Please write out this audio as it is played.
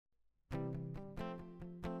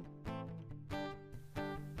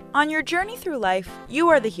On your journey through life, you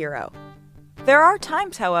are the hero. There are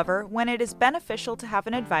times, however, when it is beneficial to have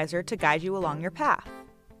an advisor to guide you along your path.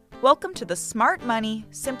 Welcome to the Smart Money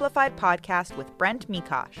Simplified podcast with Brent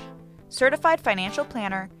Mekosh, certified financial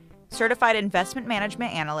planner, certified investment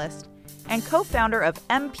management analyst, and co-founder of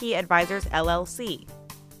MP Advisors LLC.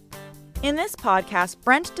 In this podcast,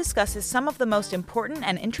 Brent discusses some of the most important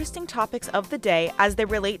and interesting topics of the day as they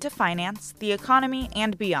relate to finance, the economy,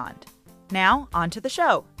 and beyond. Now, on to the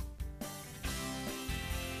show.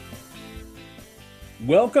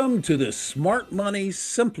 Welcome to the Smart Money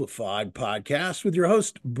Simplified podcast with your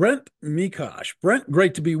host, Brent Mekosh. Brent,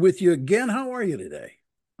 great to be with you again. How are you today?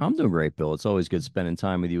 I'm doing great, Bill. It's always good spending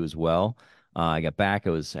time with you as well. I got back.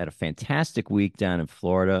 Had a fantastic week down in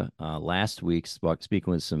Florida last week,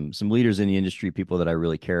 speaking with some leaders in the industry, people that I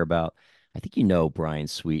really care about. I think you know Brian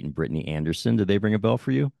Sweet and Brittany Anderson. Did they ring a bell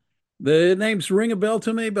for you? The names ring a bell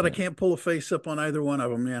to me, but I Yeah. can't pull a face up on either one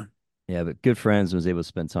of them. Yeah. Yeah, but good friends. Was able to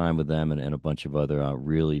spend time with them and a bunch of other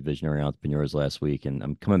really visionary entrepreneurs last week, and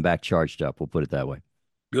I'm coming back charged up. We'll put it that way.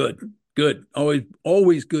 Good, good.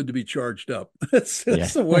 Always good to be charged up. It's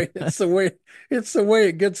Yeah, the way, it's the way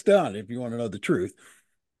it gets done, if you want to know the truth.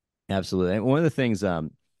 absolutely. And one of the things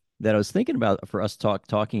that I was thinking about for us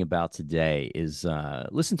talking about today is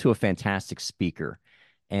listen to a fantastic speaker.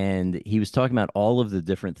 And he was talking about all of the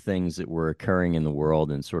different things that were occurring in the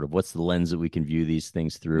world and sort of what's the lens that we can view these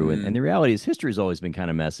things through. And the reality is history has always been kind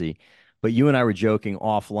of messy. But you and I were joking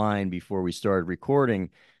offline before we started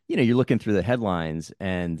recording. You know, you're looking through the headlines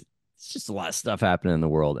and it's just a lot of stuff happening in the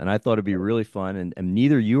world. And I thought it'd be really fun. And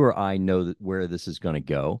neither you or I know where this is going to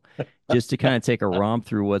go. Just to kind of take a romp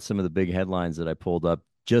through what some of the big headlines that I pulled up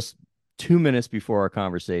just 2 minutes before our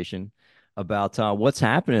conversation about what's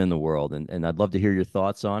happening in the world, and I'd love to hear your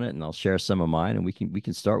thoughts on it, and I'll share some of mine, and we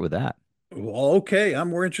can start with that. Well, okay. I'm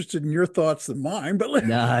more interested in your thoughts than mine, but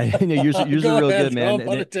Nah, yours are go real ahead, good, throw man, them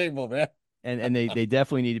on the table, man. and they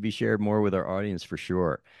definitely need to be shared more with our audience for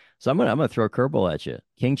sure. So I'm gonna throw a curveball at you.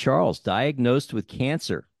 King Charles diagnosed with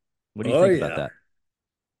cancer. What do you Oh think about yeah. that?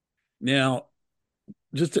 Now,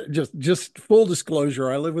 just full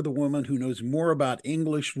disclosure, I live with a woman who knows more about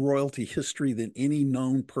English royalty history than any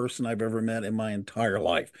known person I've ever met in my entire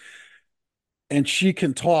life. And she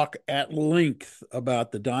can talk at length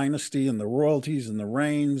about the dynasty and the royalties and the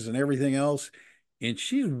reigns and everything else. And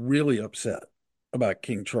she's really upset about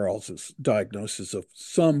King Charles's diagnosis of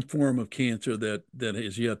some form of cancer that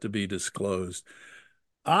has yet to be disclosed.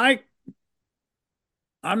 I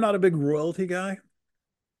I'm not a big royalty guy,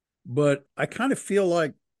 but I kind of feel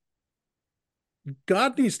like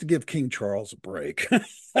God needs to give King Charles a break.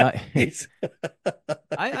 I He's,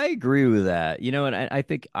 I agree with that. You know, and I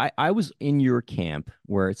think I was in your camp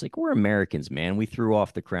where it's like we're Americans, man. We threw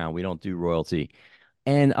off the crown. We don't do royalty.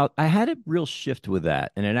 And I had a real shift with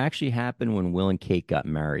that. And it actually happened when Will and Kate got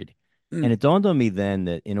married. And mm, it dawned on me then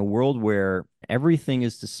that in a world where everything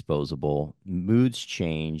is disposable, moods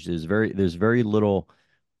change, there's very little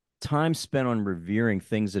time spent on revering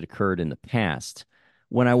things that occurred in the past.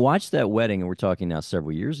 When I watched that wedding, and we're talking now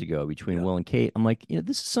several years ago between yeah, Will and Kate, I'm like,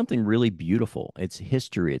 this is something really beautiful. It's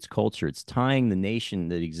history, it's culture, it's tying the nation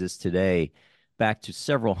that exists today back to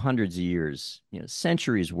several hundreds of years,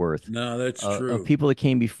 centuries worth no, that's of true. people that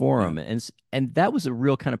came before Yeah, him, and that was a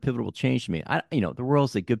real kind of pivotal change to me. The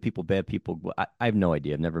world's like good people, bad people. I have no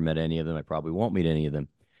idea. I've never met any of them. I probably won't meet any of them.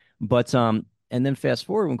 But and then fast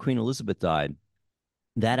forward when Queen Elizabeth died,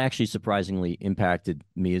 that actually surprisingly impacted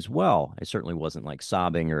me as well. I certainly wasn't like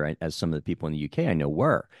sobbing or as some of the people in the UK I know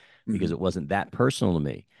were because mhm, it wasn't that personal to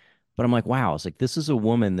me. But I'm like, wow, it's like this is a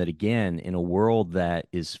woman that, again, in a world that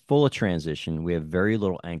is full of transition, we have very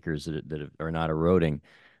little anchors that are not eroding,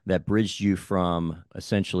 that bridged you from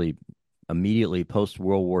essentially immediately post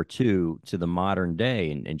World War II to the modern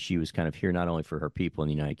day. And she was kind of here not only for her people in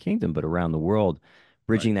the United Kingdom, but around the world, right.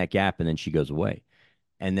 bridging that gap. And then she goes away.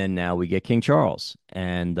 And then now we get King Charles.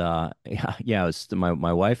 And yeah,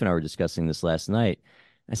 my wife and I were discussing this last night.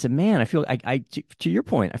 I said, man, I feel to your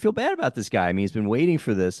point, I feel bad about this guy. I mean, he's been waiting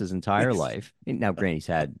for this his entire life. And now, granted, he's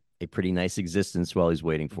had a pretty nice existence while he's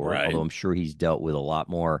waiting for it. Although Right. I'm sure he's dealt with a lot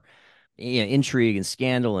more, intrigue and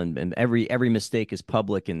scandal, and every mistake is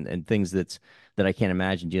public, and things that I can't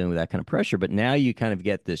imagine dealing with that kind of pressure. But now you kind of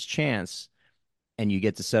get this chance and you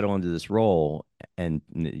get to settle into this role and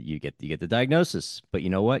you get the diagnosis. But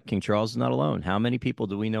you know what? King Charles is not alone. How many people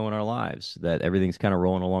do we know in our lives that everything's kind of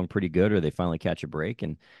rolling along pretty good, or they finally catch a break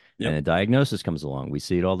and Yep. a diagnosis comes along? We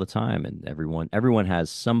see it all the time, and everyone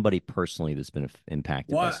has somebody personally that's been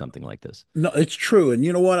impacted by Why? something like this. No, it's true. And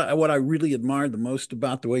you know what? What I really admired the most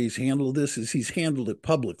about the way he's handled this is he's handled it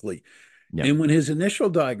publicly. Yep. And when his initial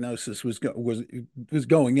diagnosis was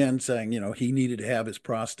going in saying, he needed to have his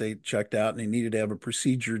prostate checked out and he needed to have a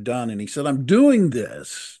procedure done. And he said, I'm doing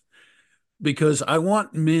this because I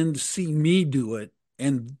want men to see me do it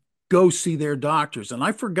and go see their doctors. And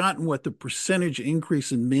I've forgotten what the percentage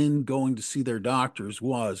increase in men going to see their doctors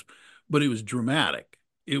was, but it was dramatic.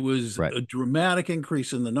 It was Right. a dramatic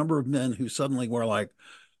increase in the number of men who suddenly were like,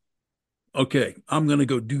 okay, I'm going to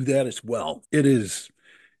go do that as well. It's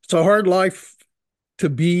a hard life to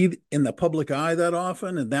be in the public eye that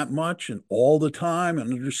often and that much and all the time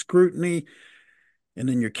and under scrutiny. And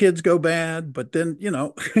then your kids go bad, but then,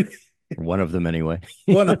 One of them anyway.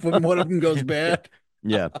 one of them goes bad.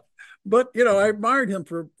 Yeah. But I admired him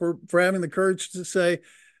for having the courage to say,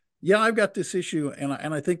 yeah, I've got this issue, and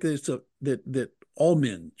I think that that all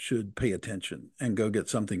men should pay attention and go get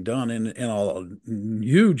something done, and a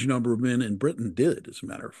huge number of men in Britain did, as a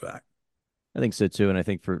matter of fact. I think so too. And I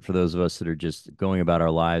think for those of us that are just going about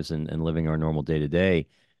our lives and living our normal day to day,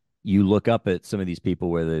 you look up at some of these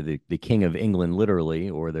people, whether the king of England, literally,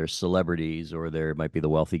 or they're celebrities, or there might be the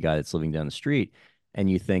wealthy guy that's living down the street,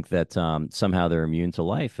 and you think that somehow they're immune to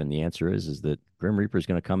life. And the answer is that Grim Reaper is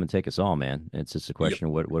going to come and take us all, man. And it's just a Yep. question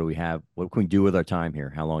of what do we have? What can we do with our time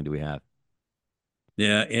here? How long do we have?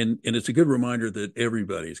 Yeah, and it's a good reminder that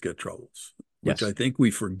everybody's got troubles, which I Yes. think we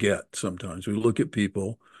forget sometimes. We look at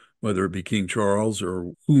people, whether it be King Charles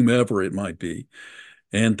or whomever it might be,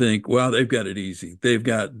 and think, "Wow, they've got it easy. They've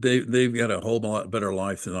got a whole lot better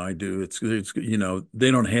life than I do. It's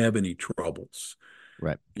they don't have any troubles.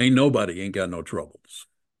 Right. Nobody ain't got no troubles."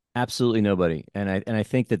 Absolutely nobody. And I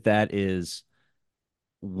think that is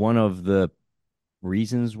one of the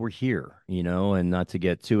reasons we're here, and not to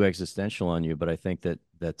get too existential on you, but I think that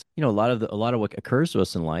a lot of what occurs to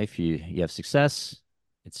us in life, you have success,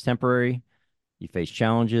 it's temporary, you face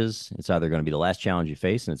challenges, it's either going to be the last challenge you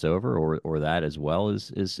face and it's over, or that as well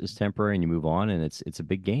is temporary and you move on, and it's a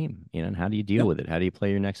big game, and how do you deal Yep. with it? How do you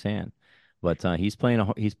play your next hand? But he's playing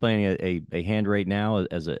a hand right now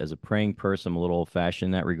as a praying person. I'm a little old fashioned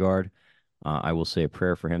in that regard. I will say a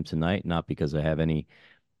prayer for him tonight, not because I have any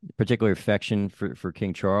particular affection for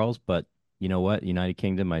King Charles, but you know what? United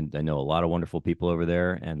Kingdom, I know a lot of wonderful people over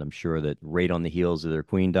there, and I'm sure that right on the heels of their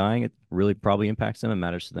queen dying, it really probably impacts them and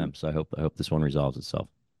matters to them. So I hope this one resolves itself.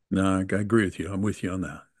 No, I agree with you. I'm with you on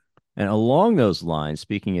that. And along those lines,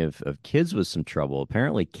 speaking of kids with some trouble,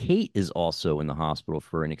 apparently Kate is also in the hospital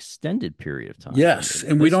for an extended period of time in Yes, the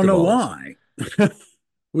and we midst don't of know all this. why.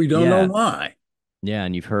 We don't know Yeah, why. yeah,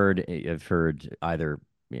 and I've heard either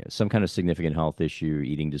some kind of significant health issue,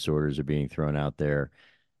 eating disorders are being thrown out there.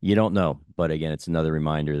 You don't know, but again, it's another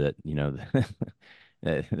reminder that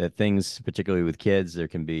that things, particularly with kids, there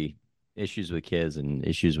can be issues with kids and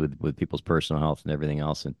issues with people's personal health and everything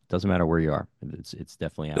else. And it doesn't matter where you are; it's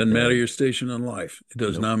definitely out Doesn't there. matter And your station in life. It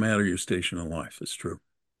does nope. not matter your station in life. It's true.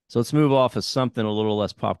 So let's move off of something a little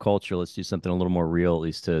less pop culture. Let's do something a little more real, at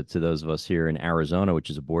least to those of us here in Arizona, which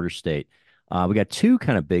is a border state. We got two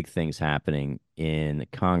kind of big things happening in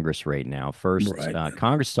Congress right now. First, Right.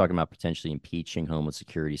 Congress is talking about potentially impeaching Homeland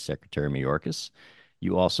Security Secretary Mayorkas.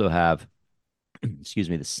 You also have, excuse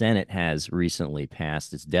me, the Senate has recently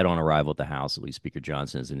passed. It's dead on arrival at the House. At least Speaker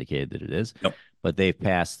Johnson has indicated that it is. Yep. But they've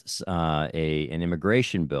passed an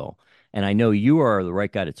immigration bill, and I know you are the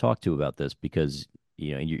right guy to talk to about this because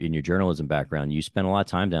in your journalism background, you spent a lot of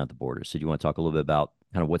time down at the border. So do you want to talk a little bit about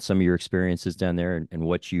kind of what some of your experiences down there and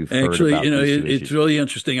what you've heard Actually, about these two it's issues? really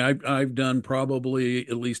interesting. I've done probably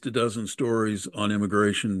at least a dozen stories on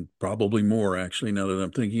immigration, probably more actually, now that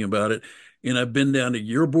I'm thinking about it. And I've been down to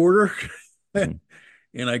your border, Hmm.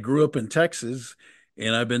 and I grew up in Texas,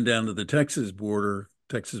 and I've been down to the Texas border,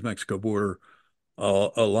 Texas-Mexico border,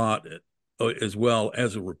 a lot as well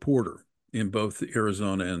as a reporter in both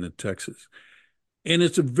Arizona and in Texas. And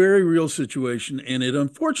it's a very real situation. And it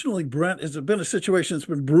unfortunately, Brent, has been a situation that's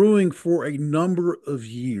been brewing for a number of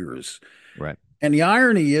years. Right. And the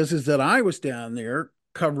irony is that I was down there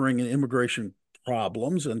covering immigration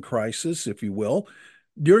problems and crisis, if you will,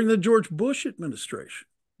 during the George Bush administration,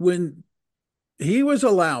 when he was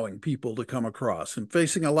allowing people to come across and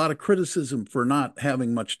facing a lot of criticism for not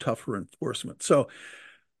having much tougher enforcement. So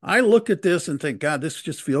I look at this and think, God, this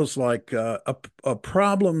just feels like a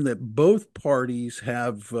problem that both parties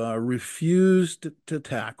have refused to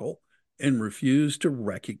tackle and refused to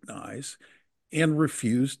recognize and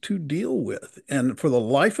refused to deal with. And for the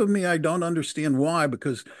life of me, I don't understand why,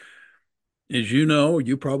 because as you know,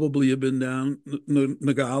 you probably have been down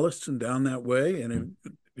Nogales and down that way. And,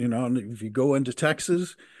 if, and if you go into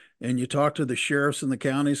Texas and you talk to the sheriffs in the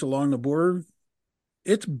counties along the border,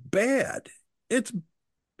 it's bad. It's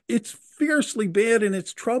it's fiercely bad and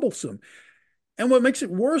it's troublesome. And what makes it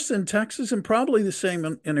worse in Texas, and probably the same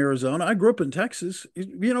in Arizona, I grew up in Texas,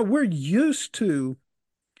 we're used to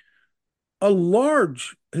a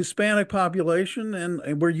large Hispanic population,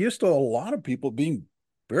 and we're used to a lot of people being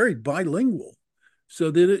very bilingual. So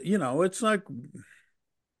that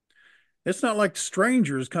it's not like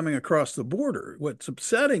strangers coming across the border. What's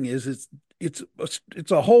upsetting is it's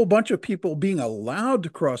a whole bunch of people being allowed to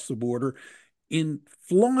cross the border in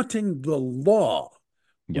flaunting the law,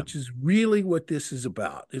 Yeah. which is really what this is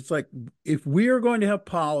about. It's like, if we are going to have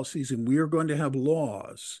policies and we are going to have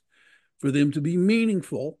laws, for them to be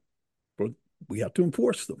meaningful, we have to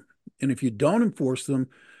enforce them. And if you don't enforce them,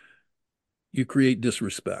 you create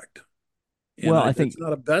disrespect. And Well, I think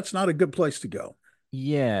that's not a good place to go.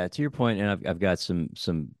 yeah, to your point, and I've got some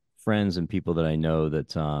friends and people that I know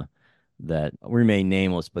that that remain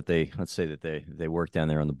nameless, but they let's say that they work down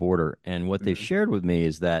there on the border, and what they've Mhm. shared with me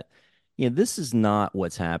is that this is not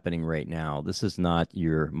what's happening right now. This is not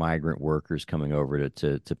your migrant workers coming over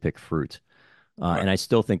to pick fruit. And Right. I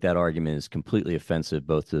still think that argument is completely offensive,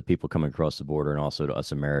 both to the people coming across the border and also to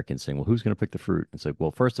us Americans saying, well, who's going to pick the fruit? It's like,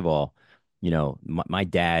 well, first of all, my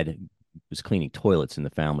dad was cleaning toilets in the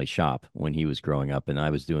family shop when he was growing up, and I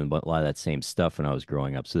was doing a lot of that same stuff when I was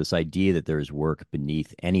growing up. So this idea that there is work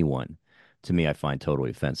beneath anyone, to me, I find totally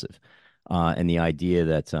offensive. And the idea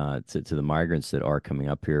that to the migrants that are coming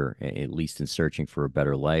up here, at least in searching for a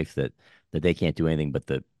better life, that they can't do anything but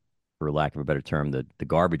for lack of a better term, the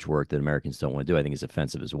garbage work that Americans don't want to do, I think is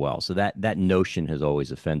offensive as well. So that notion has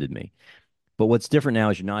always offended me. But what's different now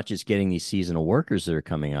is you're not just getting these seasonal workers that are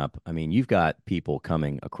coming up. I mean, you've got people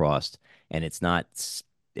coming across, and it's not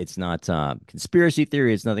conspiracy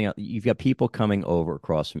theory. It's nothing else. You've got people coming over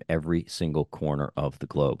across from every single corner of the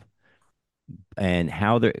globe, and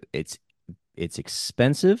how they're it's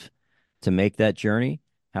expensive to make that journey,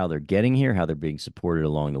 how they're getting here, how they're being supported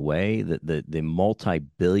along the way, the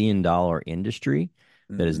multi-billion-dollar industry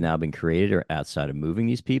that has Mm-hmm. now been created or outside of moving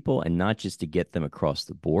these people, and not just to get them across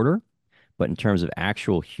the border, but in terms of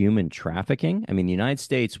actual human trafficking. I mean, the United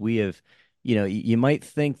States, we have, you might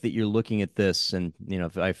think that you're looking at this, and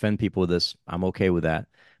if I offend people with this, I'm okay with that.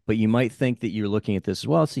 But you might think that you're looking at this as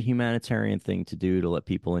well. It's a humanitarian thing to do to let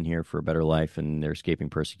people in here for a better life, and they're escaping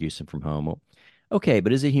persecution from home. Well, okay,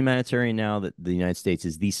 but is it humanitarian now that the United States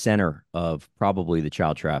is the center of probably the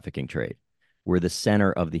child trafficking trade? We're the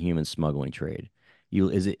center of the human smuggling trade.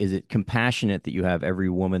 Is it compassionate that you have every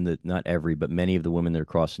woman that not every, but many of the women that are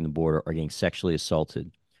crossing the border are getting sexually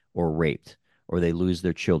assaulted or raped, or they lose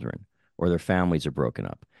their children, or their families are broken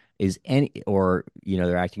up? Is any or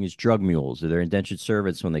they're acting as drug mules, or they're indentured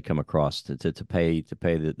servants when they come across to pay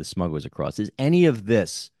the smugglers across? Is any of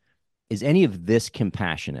this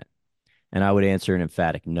compassionate? And I would answer an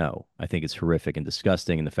emphatic no. I think it's horrific and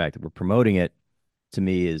disgusting. And the fact that we're promoting it, to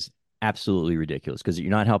me, is absolutely ridiculous, because you're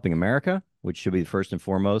not helping America, which should be first and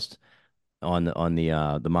foremost on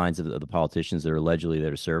the minds of the politicians that are allegedly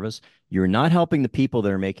there to serve us. You're not helping the people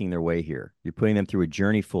that are making their way here. You're putting them through a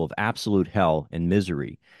journey full of absolute hell and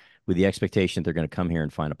misery, with the expectation that they're going to come here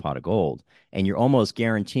and find a pot of gold. And you're almost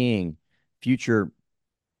guaranteeing future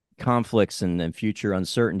conflicts and future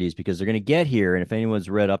uncertainties, because they're going to get here. And if anyone's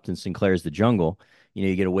read Upton Sinclair's The Jungle,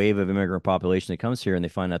 you get a wave of immigrant population that comes here, and they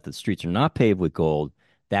find out that the streets are not paved with gold.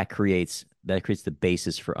 That creates the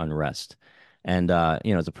basis for unrest. And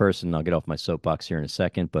as a person, I'll get off my soapbox here in a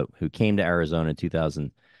second, but who came to Arizona in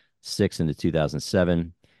 2006 into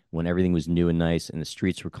 2007, when everything was new and nice and the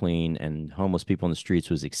streets were clean and homeless people in the streets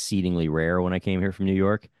was exceedingly rare. When I came here from New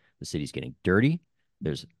York, the city's getting dirty.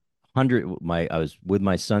 There's 100. I was with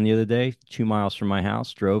my son the other day, 2 miles from my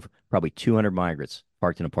house, drove probably 200 migrants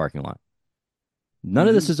parked in a parking lot. None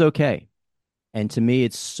of this Mm-hmm. is okay. And to me,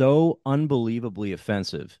 it's so unbelievably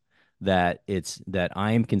offensive that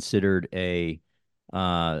I am considered a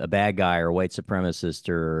bad guy or a white supremacist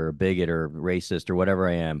or a bigot or racist or whatever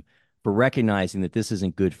I am, for recognizing that this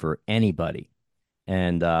isn't good for anybody.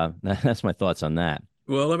 And that's my thoughts on that.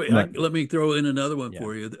 Well, But let me throw in another one yeah,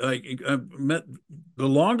 for you. I met the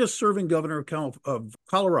longest serving governor of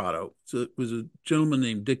Colorado. So it was a gentleman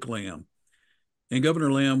named Dick Lamb. And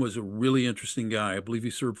Governor Lamb was a really interesting guy. I believe he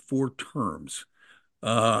served 4 terms.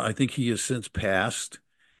 I think he has since passed.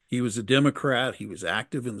 He was a Democrat. He was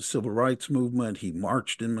active in the civil rights movement. He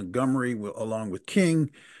marched in Montgomery along with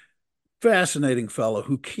King. Fascinating fellow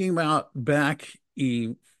who came out back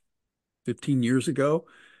 15 years ago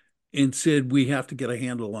and said, we have to get a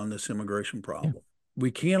handle on this immigration yeah, problem.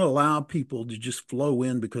 We can't allow people to just flow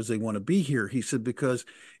in because they want to be here. He said, because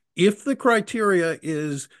if the criteria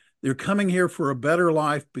is they're coming here for a better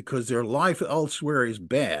life because their life elsewhere is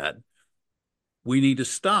bad, We need to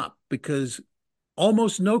stop because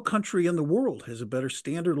almost no country in the world has a better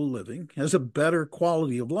standard of living, has a better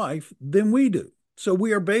quality of life than we do. So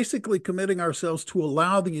we are basically committing ourselves to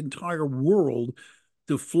allow the entire world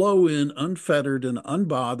to flow in unfettered and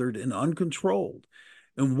unbothered and uncontrolled.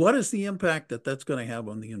 And what is the impact that that's going to have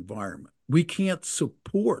on the environment? We can't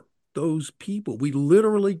support those people. We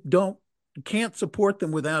literally don't can't support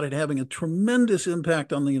them without it having a tremendous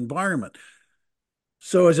impact on the environment.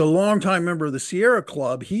 So, as a longtime member of the Sierra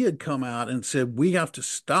Club, he had come out and said, we have to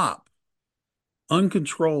stop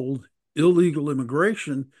uncontrolled illegal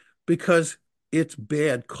immigration because it's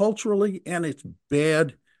bad culturally and it's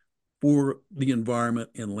bad for the environment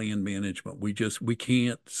and land management. We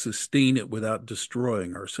can't sustain it without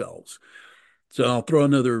destroying ourselves. So I'll throw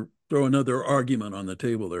another argument on the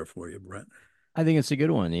table there for you, Brent. I think it's a good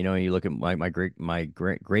one. You know, you look at my great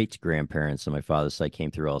grandparents on my father's side came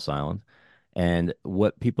through Ellis Island, and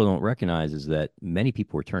what people don't recognize is that many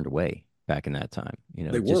people were turned away back in that time. You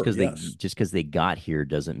know, They just were, because they yes. just because they got here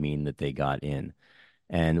doesn't mean that they got in.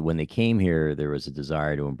 And when they came here, there was a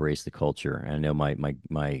desire to embrace the culture. And I know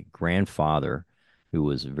my grandfather, who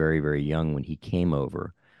was very, very young when he came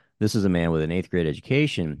over, this is a man with an eighth grade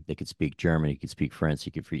education that could speak German, he could speak French,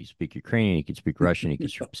 he could speak Ukrainian, he could speak Russian, he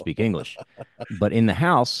could speak English. But in the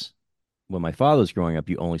house, when my father was growing up,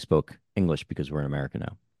 you only spoke English because we're in America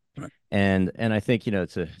now. Right. And I think,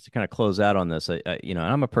 to kind of close out on this, and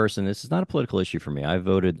I'm a person. This is not a political issue for me. I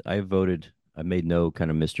voted. I made no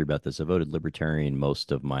kind of mystery about this. I voted libertarian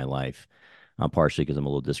most of my life, partially because I'm a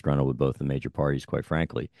little disgruntled with both the major parties, quite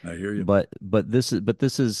frankly. I hear you. But this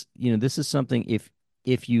is something.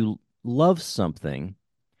 If you love something,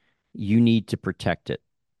 you need to protect it.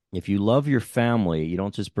 If you love your family, you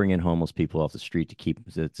don't just bring in homeless people off the street to keep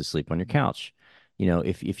to sleep on your couch.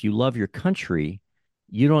 If you love your country,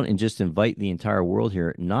 you don't just invite the entire world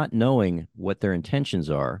here, not knowing what their intentions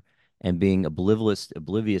are and being oblivious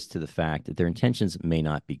to the fact that their intentions may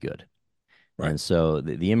not be good. Right. And so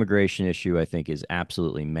the immigration issue, I think, is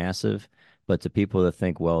absolutely massive. But to people that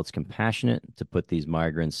think, well, it's compassionate to put these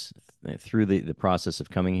migrants through the process of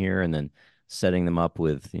coming here and then setting them up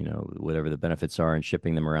with, whatever the benefits are and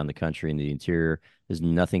shipping them around the country in the interior, there's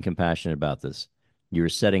nothing compassionate about this. You're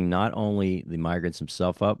setting not only the migrants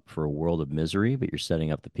themselves up for a world of misery, but you're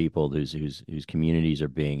setting up the people whose communities are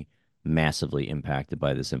being massively impacted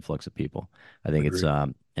by this influx of people. Agreed. I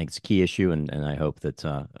think it's a key issue, and I hope that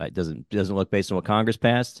it doesn't look based on what Congress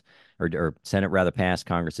passed or Senate rather passed.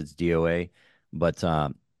 Congress, it's DOA, but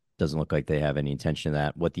doesn't look like they have any intention of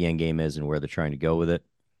that. What the end game is and where they're trying to go with it,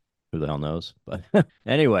 who the hell knows? But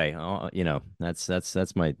anyway, that's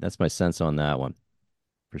my sense on that one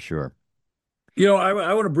for sure. I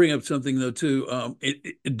want to bring up something though too,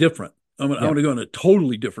 different. I Yeah, want to go in a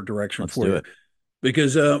totally different direction let's for do you it.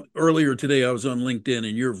 because earlier today I was on LinkedIn,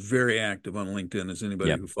 and you're very active on LinkedIn, as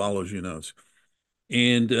anybody Yeah, who follows you knows.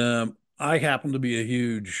 And I happen to be a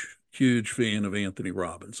huge, huge fan of Anthony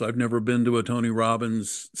Robbins. I've never been to a Tony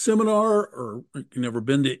Robbins seminar or never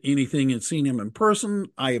been to anything and seen him in person.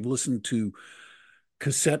 I have listened to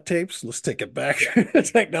cassette tapes. Let's take it back,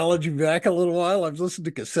 technology back a little while. I've listened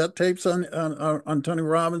to cassette tapes on Tony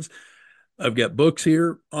Robbins. I've got books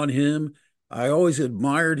here on him. I always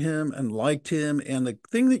admired him and liked him. And the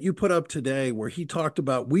thing that you put up today, where he talked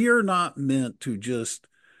about we are not meant to just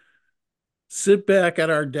sit back at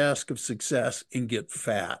our desk of success and get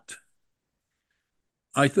fat.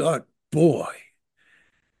 I thought, boy,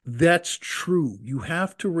 that's true. You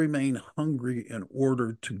have to remain hungry in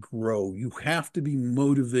order to grow. You have to be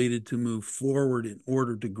motivated to move forward in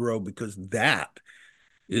order to grow because that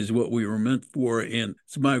is what we were meant for. And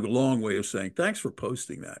it's my long way of saying thanks for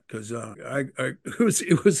posting that because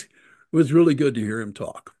it was really good to hear him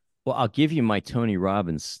talk. Well, I'll give you my Tony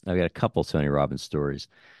Robbins. I've got a couple Tony Robbins stories.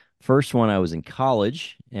 First one, I was in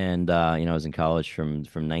college, and I was in college from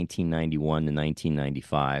 1991 to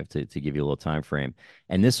 1995 to give you a little time frame.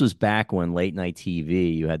 And this was back when late night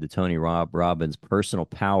TV, you had the Tony Robbins Personal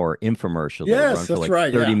Power infomercial that would run Yes, for that's like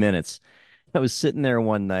right. 30 Yeah. minutes. I was sitting there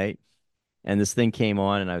one night, and this thing came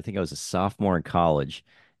on, and I think I was a sophomore in college,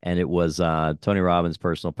 and it was Tony Robbins'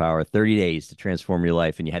 Personal Power, 30 days to transform your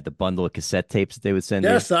life, and you had the bundle of cassette tapes that they would send you.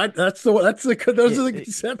 Yes, that's the those Yeah, are the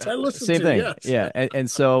cassettes I listened same to. thing. Yes. Yeah. And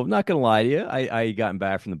so, not gonna lie to you, I gotten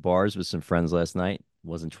back from the bars with some friends last night.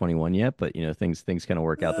 Wasn't 21 yet, but things kind of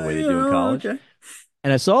work out the way they do in college. Okay.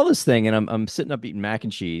 And I saw this thing, and I'm sitting up eating mac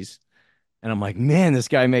and cheese, and I'm like, man, this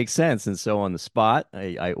guy makes sense. And so on the spot,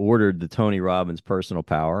 I ordered the Tony Robbins Personal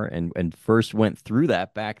Power, and first went through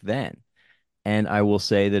that back then. And I will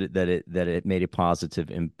say that it made a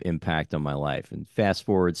positive impact on my life. And fast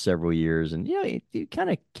forward several years, and you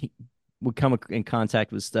kind of would come in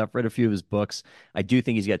contact with stuff, read a few of his books. I do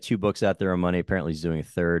think he's got two books out there on money. Apparently, he's doing a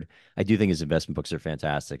third. I do think his investment books are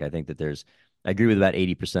fantastic. I think that I agree with about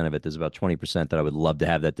 80% of it. There's about 20% that I would love to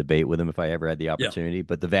have that debate with him if I ever had the Yeah. opportunity.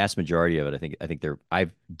 But the vast majority of it,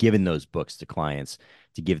 I've given those books to clients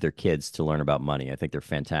to give their kids to learn about money. I think they're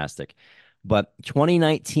fantastic. But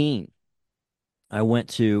 2019,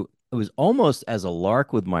 it was almost as a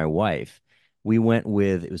lark with my wife. It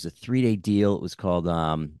was a 3 day deal. It was called,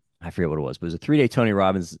 I forget what it was, but it was a 3 day Tony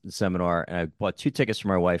Robbins seminar. And I bought two tickets for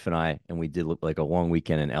my wife and I, and we did like a long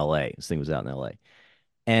weekend in LA. This thing was out in LA.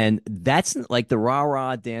 And that's like the rah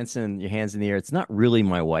rah dancing, your hands in the air. It's not really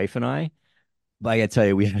my wife and I, but I got to tell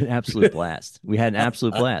you, we had an absolute blast. We had an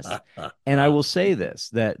absolute blast. And I will say this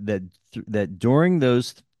that during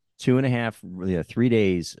those 2.5, 3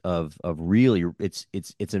 days of really, it's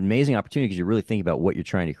an amazing opportunity because you're really thinking about what you're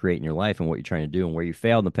trying to create in your life and what you're trying to do and where you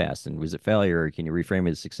failed in the past and was it failure or can you reframe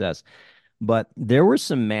it as success? But there were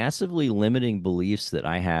some massively limiting beliefs that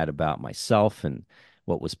I had about myself and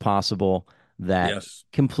what was possible that Yes.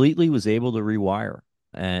 completely was able to rewire.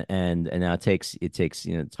 And now it takes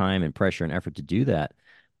time and pressure and effort to do that.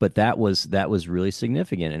 But that was really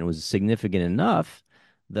significant. And it was significant enough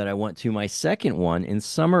that I went to my second one in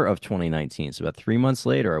summer of 2019. So about 3 months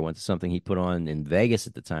later, I went to something he put on in Vegas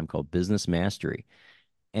at the time called Business Mastery.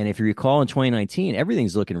 And if you recall, in 2019,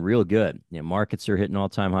 everything's looking real good. Markets are hitting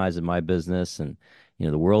all-time highs in my business, and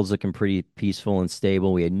the world's looking pretty peaceful and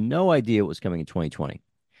stable. We had no idea what was coming in 2020.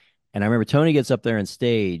 And I remember Tony gets up there on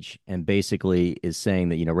stage and basically is saying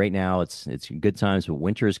that, right now it's good times, but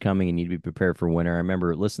winter is coming. You need to be prepared for winter. I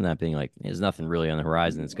remember listening to that being like, there's nothing really on the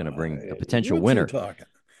horizon that's going to bring a potential What you winter. talking?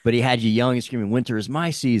 But he had you yelling and screaming, winter is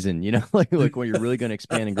my season, like when you're really going to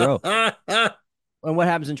expand and grow. And what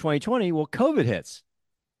happens in 2020? Well, COVID hits.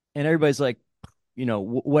 And everybody's like,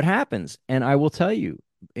 what happens? And I will tell you,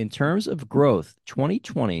 in terms of growth,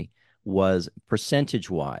 2020 was percentage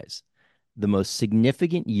wise the most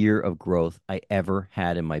significant year of growth I ever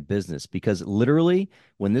had in my business because literally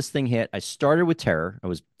when this thing hit, I started with terror. I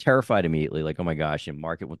was terrified immediately, like, oh my gosh,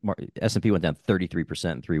 S&P went down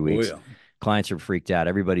 33% in 3 weeks. Yeah. Clients are freaked out.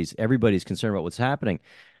 Everybody's concerned about what's happening.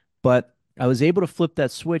 But I was able to flip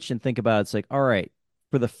that switch and think about it. It's like, all right,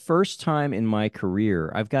 for the first time in my career,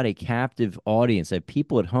 I've got a captive audience. I have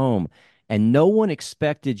people at home, and no one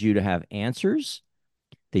expected you to have answers.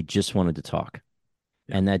 They just wanted to talk.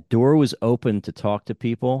 Yeah. And that door was open to talk to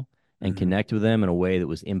people and Mm-hmm. connect with them in a way that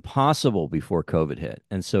was impossible before COVID hit.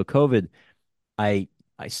 And so COVID, I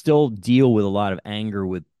I still deal with a lot of anger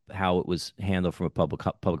with how it was handled from a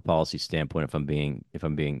public policy standpoint if I'm being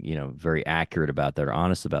very accurate about that or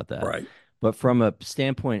honest about that. Right. But from a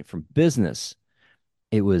standpoint from business,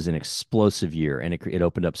 it was an explosive year and it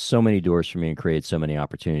opened up so many doors for me and created so many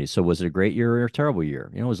opportunities. So was it a great year or a terrible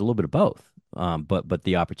year? It was a little bit of both. But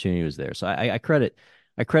the opportunity was there. So I credit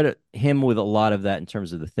him with a lot of that in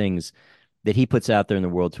terms of the things that he puts out there in the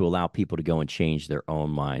world to allow people to go and change their own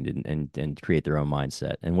mind and create their own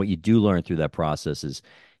mindset. And what you do learn through that process is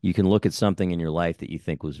you can look at something in your life that you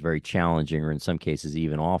think was very challenging or in some cases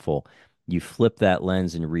even awful. You flip that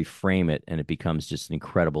lens and reframe it, and it becomes just an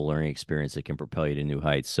incredible learning experience that can propel you to new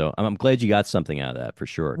heights. So I'm glad you got something out of that for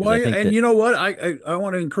sure. Because Well, I think and that, you know what? I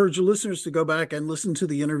want to encourage the listeners to go back and listen to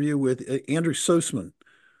the interview with Andrew Sosman,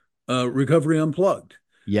 Recovery Unplugged,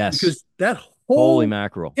 yes, because that holy whole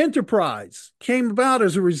mackerel. enterprise came about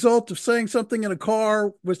as a result of saying something in a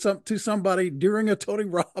car to somebody during a Tony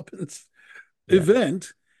Robbins Yeah.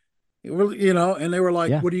 event. And they were like,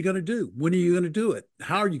 Yeah. "What are you going to do? When are you going to do it?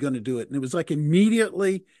 How are you going to do it?" And it was like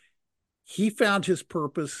immediately he found his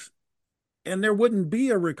purpose, and there wouldn't be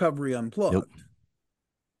a Recovery Nope. Unplugged Nope.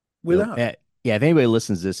 without it. Yeah, if anybody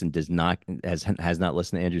listens to this and has not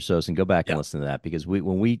listened to Andrew Sosin, go back and Yeah, listen to that because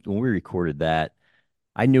when we recorded that,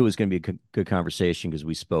 I knew it was going to be a good conversation because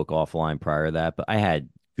we spoke offline prior to that, but I had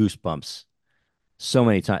goosebumps so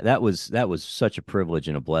many times. That was such a privilege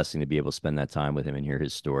and a blessing to be able to spend that time with him and hear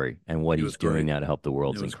his story and what it he's was doing great. now to help the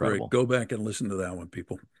world It is was great. incredible. Go back and listen to that one,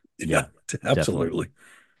 people. Yeah, Yeah, definitely. absolutely.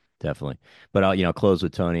 Definitely. But I'll close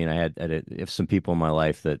with Tony, and I have some people in my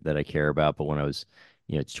life that I care about. But when I was,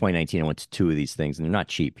 it's 2019, I went to two of these things, and they're not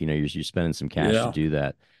cheap. You're spending some cash to Yeah, do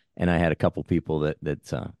that. And I had a couple people that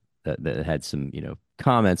had some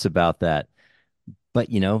comments about that. But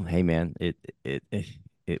hey man,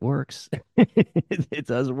 it works. It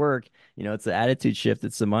does work. It's the attitude shift,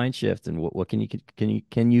 it's the mind shift, and what can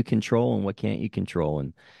you control and what can't you control,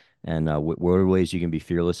 and what are ways you can be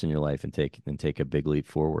fearless in your life and take a big leap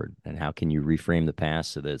forward, and how can you reframe the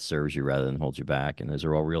past so that it serves you rather than hold you back, and those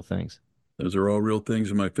are all real things. those are all real things.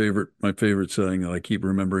 And my favorite saying that I keep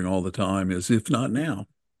remembering all the time is, "If not now,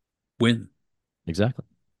 When? Exactly.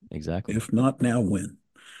 Exactly. If not now, when?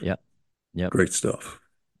 Yep. Yep. Great stuff.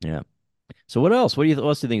 Yeah. So what else? What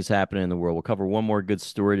else do you think is happening in the world? We'll cover one more good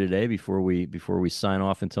story today before we sign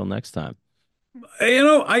off until next time.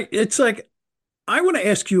 It's like I want to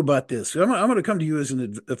ask you about this. I'm going to come to you as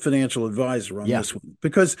a financial advisor on Yeah. this one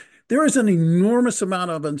because there is an enormous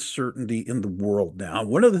amount of uncertainty in the world now.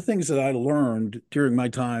 One of the things that I learned during my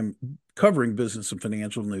time covering business and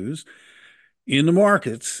financial news in the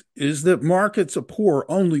markets is that markets abhor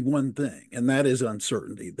only one thing, and that is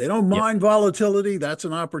uncertainty. They don't Yep. mind volatility. That's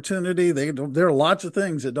an opportunity. There are lots of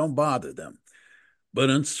things that don't bother them. But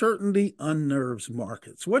uncertainty unnerves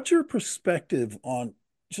markets. What's your perspective on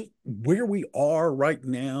just where we are right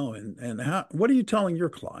now and what are you telling your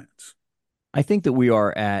clients? I think that we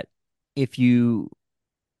are at, if you,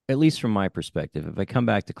 at least from my perspective, if I come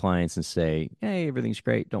back to clients and say, hey, everything's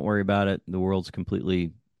great, don't worry about it, the world's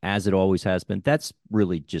completely as it always has been, that's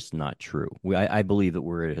really just not true. I believe that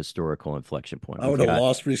we're at a historical inflection point. I We've would have got,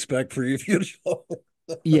 lost respect for you if you told.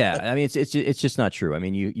 yeah, I mean, it's just not true. I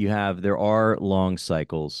mean, you have, there are long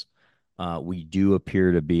cycles. We do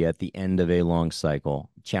appear to be at the end of a long cycle.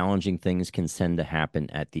 Challenging things can tend to happen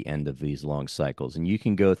at the end of these long cycles. And you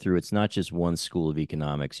can go through, it's not just one school of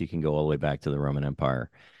economics. You can go all the way back to the Roman Empire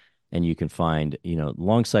and you can find,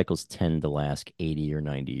 long cycles tend to last 80 or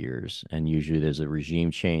 90 years. And usually there's a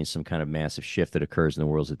regime change, some kind of massive shift that occurs in the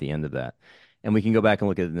world at the end of that. And we can go back and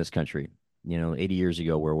look at it in this country. 80 years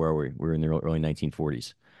ago, where were we? We were in the early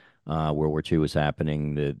 1940s. World War II was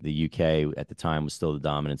happening. The UK at the time was still the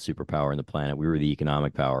dominant superpower on the planet. We were the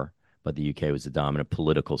economic power, but the UK was the dominant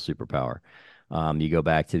political superpower. You go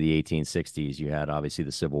back to the 1860s, you had obviously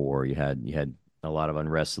the Civil War. You had a lot of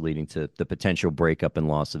unrest leading to the potential breakup and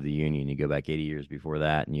loss of the Union. You go back 80 years before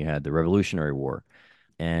that, and you had the Revolutionary War,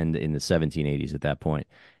 and in the 1780s at that point.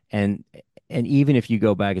 And and even if you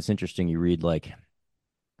go back, it's interesting. You read like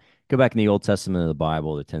go back in the Old Testament of the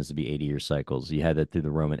Bible, there tends to be 80-year cycles. You had that through the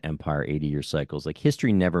Roman Empire, 80-year cycles. Like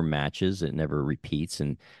history never matches, it never repeats.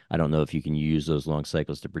 And I don't know if you can use those long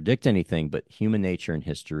cycles to predict anything, but human nature and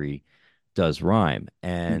history does rhyme.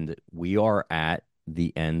 And we are at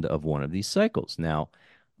the end of one of these cycles. Now,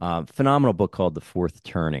 phenomenal book called The Fourth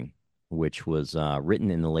Turning, which was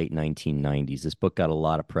written in the late 1990s. This book got a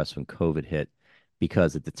lot of press when COVID hit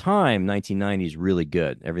because at the time, 1990s really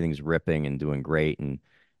good. Everything's ripping and doing great. And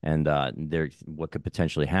there what could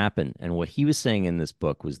potentially happen. And what he was saying in this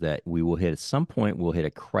book was that we will hit at some point we'll hit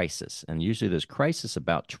a crisis, and usually there's crisis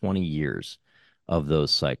about 20 years of those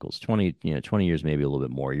cycles. 20 years, maybe a little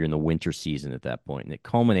bit more. You're in the winter season at that point, and it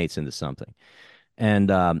culminates into something. And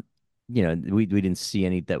we didn't see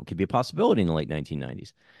any that could be a possibility in the late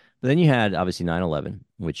 1990s. But then you had obviously 9/11,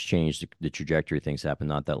 which changed the trajectory of things. Happened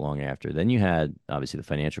not that long after. Then you had obviously the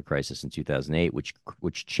financial crisis in 2008,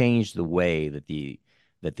 which changed the way that the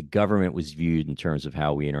government was viewed in terms of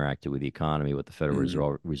how we interacted with the economy, what the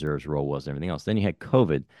Federal Reserve's role was, and everything else. Then you had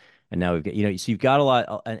COVID, and now we've got, so you've got a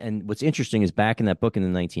lot. And what's interesting is back in that book in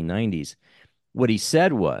the 1990s, what he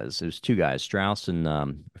said was, it was two guys, Strauss and I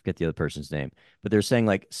forget the other person's name, but they're saying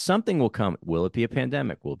like something will come. Will it be a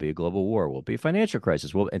pandemic? Will it be a global war? Will it be a financial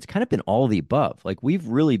crisis? Well, it's kind of been all of the above. Like we've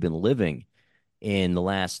really been living in the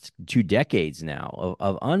last 2 decades now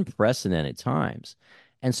of unprecedented times.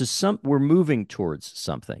 And so we're moving towards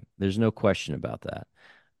something. There's no question about that.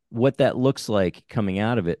 What that looks like coming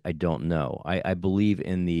out of it, I don't know. I believe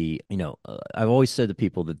in I've always said to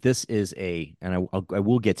people that this is and I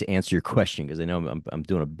will get to answer your question because I know I'm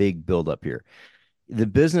doing a big build up here. The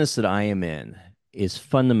business that I am in is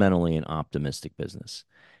fundamentally an optimistic business.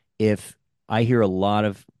 If I hear a lot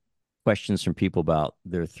of questions from people about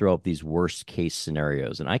their throw up these worst case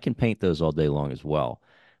scenarios, and I can paint those all day long as well.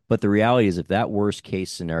 But the reality is, if that worst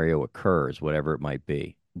case scenario occurs, whatever it might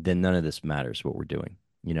be, then none of this matters what we're doing.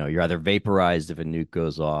 You're either vaporized if a nuke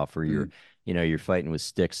goes off, or you're fighting with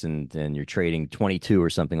sticks and you're trading 22 or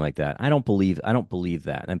something like that. I don't believe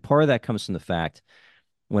that. And part of that comes from the fact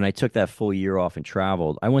when I took that full year off and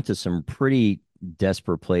traveled, I went to some pretty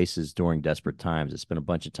desperate places during desperate times. I spent a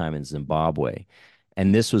bunch of time in Zimbabwe.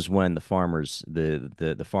 And this was when the farmers, the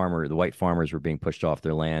white farmers were being pushed off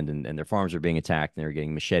their land and their farms were being attacked and they were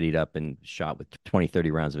getting macheted up and shot with 20,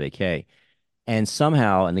 30 rounds of AK. And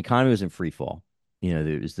somehow, and the economy was in free fall.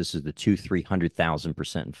 This is the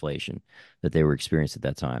 300,000% inflation that they were experiencing at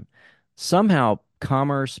that time. Somehow,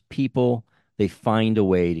 commerce, people, they find a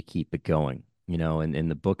way to keep it going. And in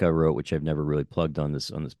the book I wrote, which I've never really plugged on this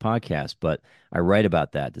podcast, but I write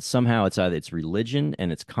about that somehow it's religion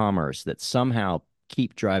and it's commerce that somehow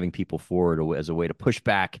keep driving people forward as a way to push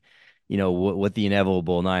back, what the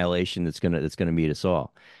inevitable annihilation that's gonna meet us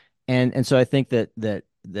all. And so I think that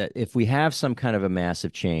that if we have some kind of a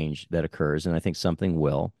massive change that occurs, and I think something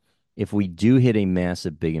will, if we do hit a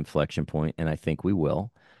massive big inflection point, and I think we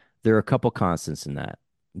will, there are a couple constants in that.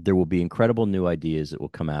 There will be incredible new ideas that will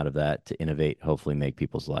come out of that to innovate, hopefully make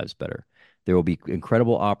people's lives better. There will be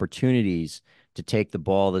incredible opportunities to take the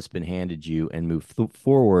ball that's been handed you and move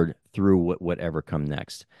forward through whatever come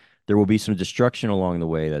next. There will be some destruction along the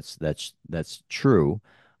way. That's true,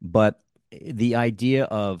 but the idea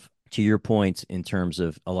of, to your point, in terms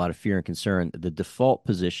of a lot of fear and concern, the default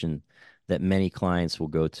position that many clients will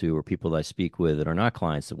go to, or people that I speak with that are not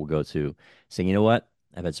clients that will go to, saying, you know what,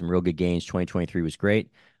 I've had some real good gains. 2023 was great.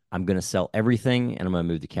 I'm going to sell everything and I'm going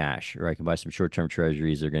to move to cash, or I can buy some short-term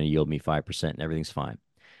treasuries. They're going to yield me 5% and everything's fine.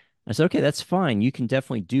 I said, okay, that's fine. You can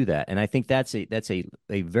definitely do that. And I think that's a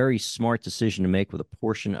very smart decision to make with a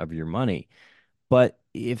portion of your money. But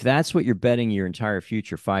if that's what you're betting your entire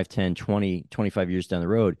future, 5, 10, 20, 25 years down the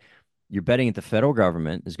road, you're betting that the federal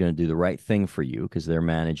government is going to do the right thing for you because they're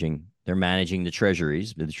managing the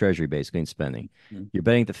treasuries, the treasury basically in spending. Mhm. You're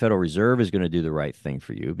betting the Federal Reserve is going to do the right thing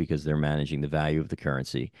for you because they're managing the value of the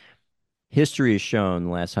currency. History has shown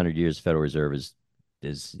the last 100 years, the Federal Reserve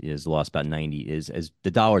is lost about 90 is as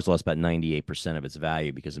the dollar's lost about 98% of its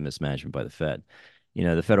value because of mismanagement by the Fed.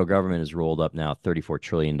 The federal government has rolled up now $34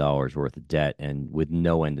 trillion worth of debt and with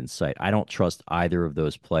no end in sight. I don't trust either of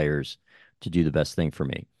those players to do the best thing for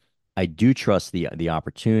me. I do trust the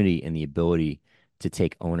opportunity and the ability to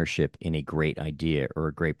take ownership in a great idea or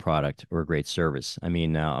a great product or a great service. I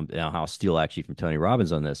mean, now I'll steal actually from Tony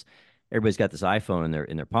Robbins on this. Everybody's got this iPhone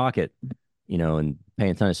in their pocket, and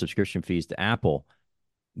paying a ton of subscription fees to Apple,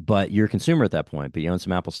 but you're a consumer at that point. But you own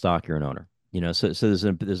some Apple stock, you're an owner. So there's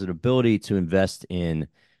an ability to invest in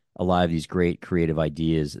a lot of these great creative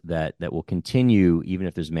ideas that will continue even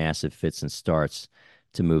if there's massive fits and starts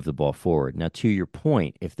to move the ball forward. Now, to your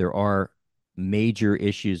point, if there are major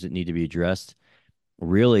issues that need to be addressed,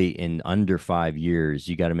 really in under 5 years,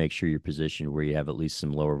 you got to make sure you're positioned where you have at least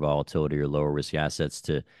some lower volatility or lower risk assets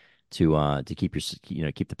to keep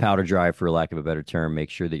keep the powder dry, for lack of a better term. Make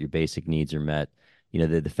sure that your basic needs are met.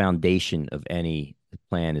 The foundation of any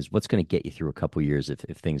plan is what's going to get you through a couple of years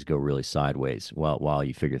if things go really sideways while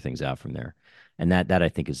you figure things out from there. And that I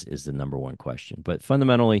think is the number one question. But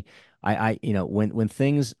fundamentally,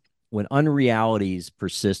 when unrealities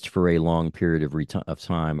persist for a long period of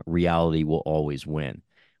time, reality will always win.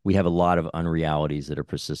 We have a lot of unrealities that are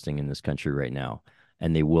persisting in this country right now,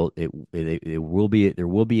 and there will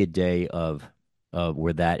be a day of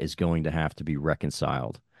where that is going to have to be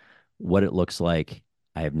reconciled. What it looks like,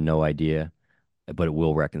 I have no idea, but it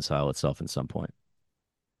will reconcile itself at some point.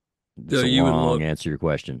 So It's a you would long love. answer to your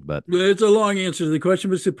question, but Well, it's a long answer to the question,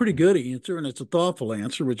 but it's a pretty good answer, and it's a thoughtful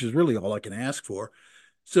answer, which is really all I can ask for.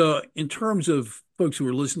 So, in terms of folks who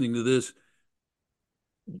are listening to this,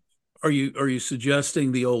 are you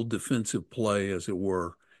suggesting the old defensive play, as it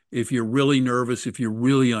were? If you're really nervous, if you're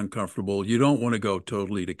really uncomfortable, you don't want to go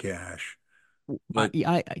totally to cash. But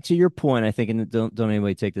to your point, I think, and don't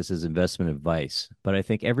anybody take this as investment advice, but I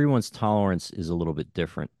think everyone's tolerance is a little bit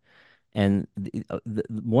different. And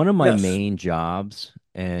one of my yes, main jobs,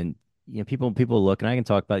 and people look, and I can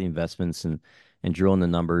talk about the investments and drilling the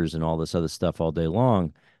numbers and all this other stuff all day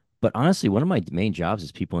long. But honestly, one of my main jobs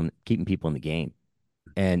is keeping people in the game,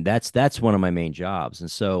 and that's one of my main jobs.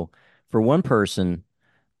 And so, for one person,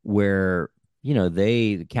 where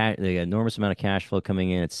they got enormous amount of cash flow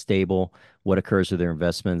coming in, it's stable. What occurs with their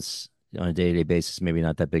investments on a day-to-day basis, maybe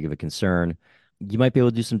not that big of a concern. You might be able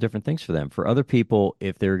to do some different things for them. For other people,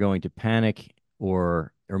 if they're going to panic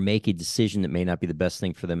or make a decision that may not be the best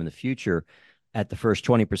thing for them in the future, at the first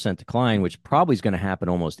 20% decline, which probably is going to happen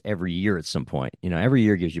almost every year at some point. Every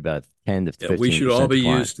year gives you about 10 to yeah, we should all 15% be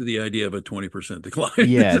decline. used to the idea of a 20% decline at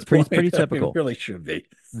Yeah, this it's pretty point. It typical. really should be.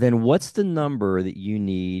 Then what's the number that you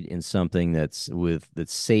need in something that's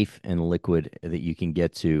safe and liquid that you can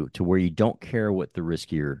get to where you don't care what the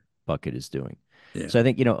riskier bucket is doing? Yeah. So I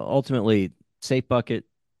think, ultimately, safe bucket,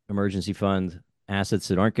 emergency fund, assets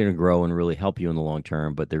that aren't going to grow and really help you in the long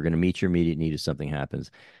term, but they're going to meet your immediate need if something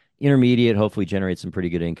happens. Intermediate, hopefully generate some pretty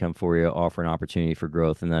good income for you, offer an opportunity for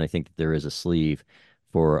growth. And then I think that there is a sleeve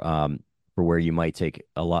for where you might take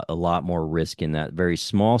a lot more risk in that very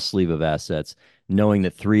small sleeve of assets, knowing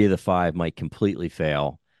that three of the five might completely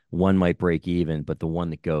fail, one might break even, but the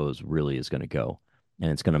one that goes really is going to go,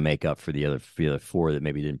 and it's going to make up for the other four that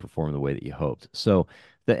maybe didn't perform the way that you hoped. So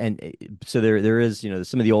there is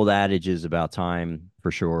some of the old adages about time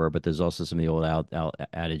for sure, but there's also some of the old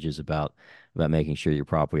adages about making sure you're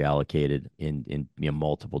properly allocated in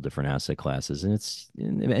multiple different asset classes, and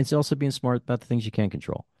it's also being smart about the things you can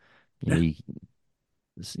control. You know, Yeah.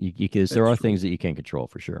 you, There are things that you can't control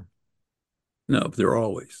for sure. No, there are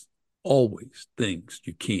always things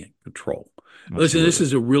you can't control. Absolutely. Listen, this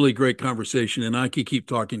is a really great conversation, and I could keep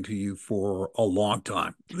talking to you for a long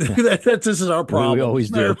time. This is our problem. We always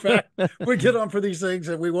do. Matter of fact, we get on for these things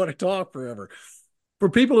and we want to talk forever. For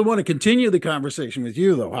people who want to continue the conversation with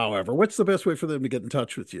you, though, however, what's the best way for them to get in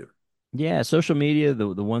touch with you? Yeah, social media, the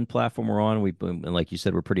one platform we're on, and like you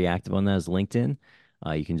said, we're pretty active on that, is LinkedIn.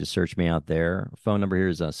 You can just search me out there. Phone number here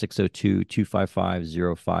is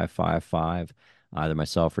 602-255-0555. Either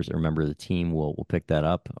myself or a member of the team will pick that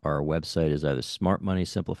up. Our website is either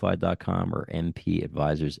smartmoneysimplified.com or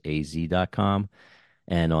mpadvisorsaz.com.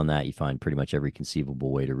 And on that, you find pretty much every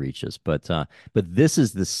conceivable way to reach us. But this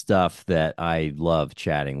is the stuff that I love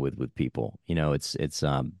chatting with people. It's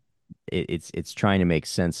trying to make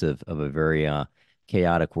sense of a very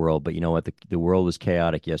chaotic world. But you know what? The world was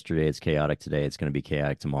chaotic yesterday. It's chaotic today. It's going to be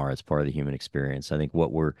chaotic tomorrow. It's part of the human experience. I think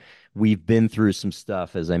we've been through some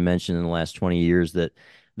stuff, as I mentioned, in the last 20 years that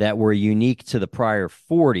were unique to the prior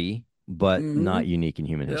 40, but not unique in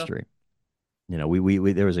human history.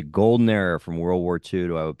 We there was a golden era from World War II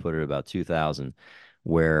to, I would put it, about 2000,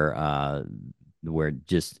 where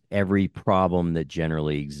just every problem that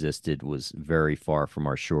generally existed was very far from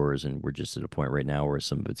our shores, and we're just at a point right now where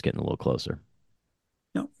some of it's getting a little closer.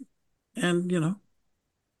 And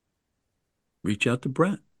reach out to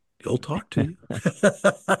Brent. He'll talk to you.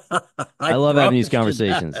 I love having these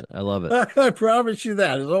conversations. I love it. I promise you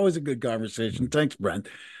that. It's always a good conversation. Thanks, Brent.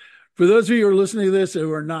 For those of you who are listening to this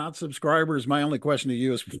who are not subscribers, my only question to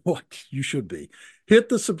you is what you should be. Hit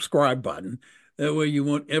the subscribe button. That way you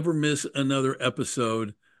won't ever miss another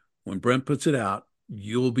episode. When Brent puts it out,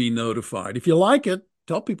 you'll be notified. If you like it,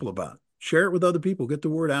 tell people about it. Share it with other people. Get the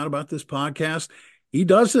word out about this podcast. He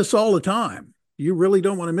does this all the time. You really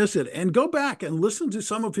don't want to miss it. And go back and listen to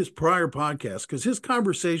some of his prior podcasts, because his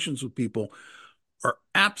conversations with people are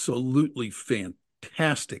absolutely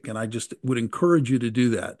fantastic. And I just would encourage you to do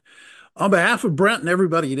that. On behalf of Brent and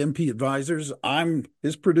everybody at MP Advisors, I'm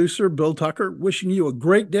his producer, Bill Tucker, wishing you a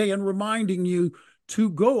great day and reminding you to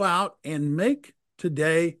go out and make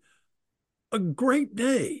today a great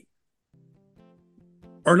day.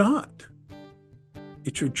 Or not.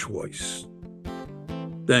 It's your choice.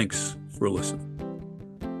 Thanks for listening.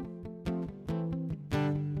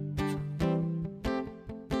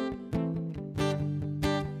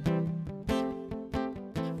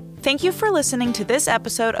 Thank you for listening to this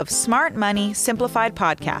episode of Smart Money Simplified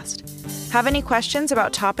Podcast. Have any questions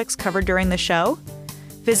about topics covered during the show?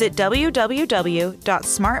 Visit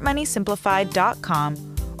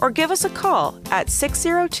www.smartmoneysimplified.com or give us a call at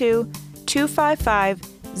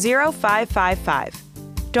 602-255-0555.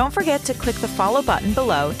 Don't forget to click the follow button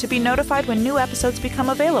below to be notified when new episodes become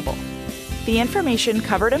available. The information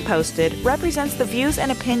covered and posted represents the views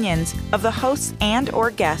and opinions of the hosts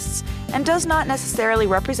and/or guests and does not necessarily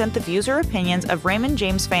represent the views or opinions of Raymond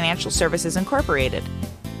James Financial Services Incorporated.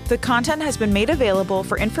 The content has been made available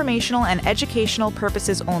for informational and educational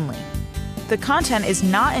purposes only. The content is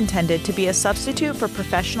not intended to be a substitute for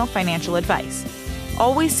professional financial advice.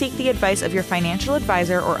 Always seek the advice of your financial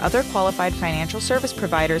advisor or other qualified financial service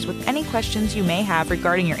providers with any questions you may have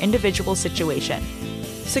regarding your individual situation.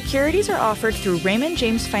 Securities are offered through Raymond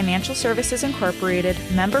James Financial Services Incorporated,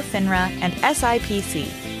 member FINRA, and SIPC.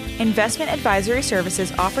 Investment advisory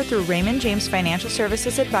services offered through Raymond James Financial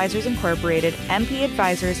Services Advisors Incorporated, MP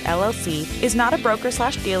Advisors LLC, is not a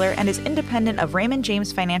broker/dealer and is independent of Raymond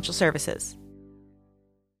James Financial Services.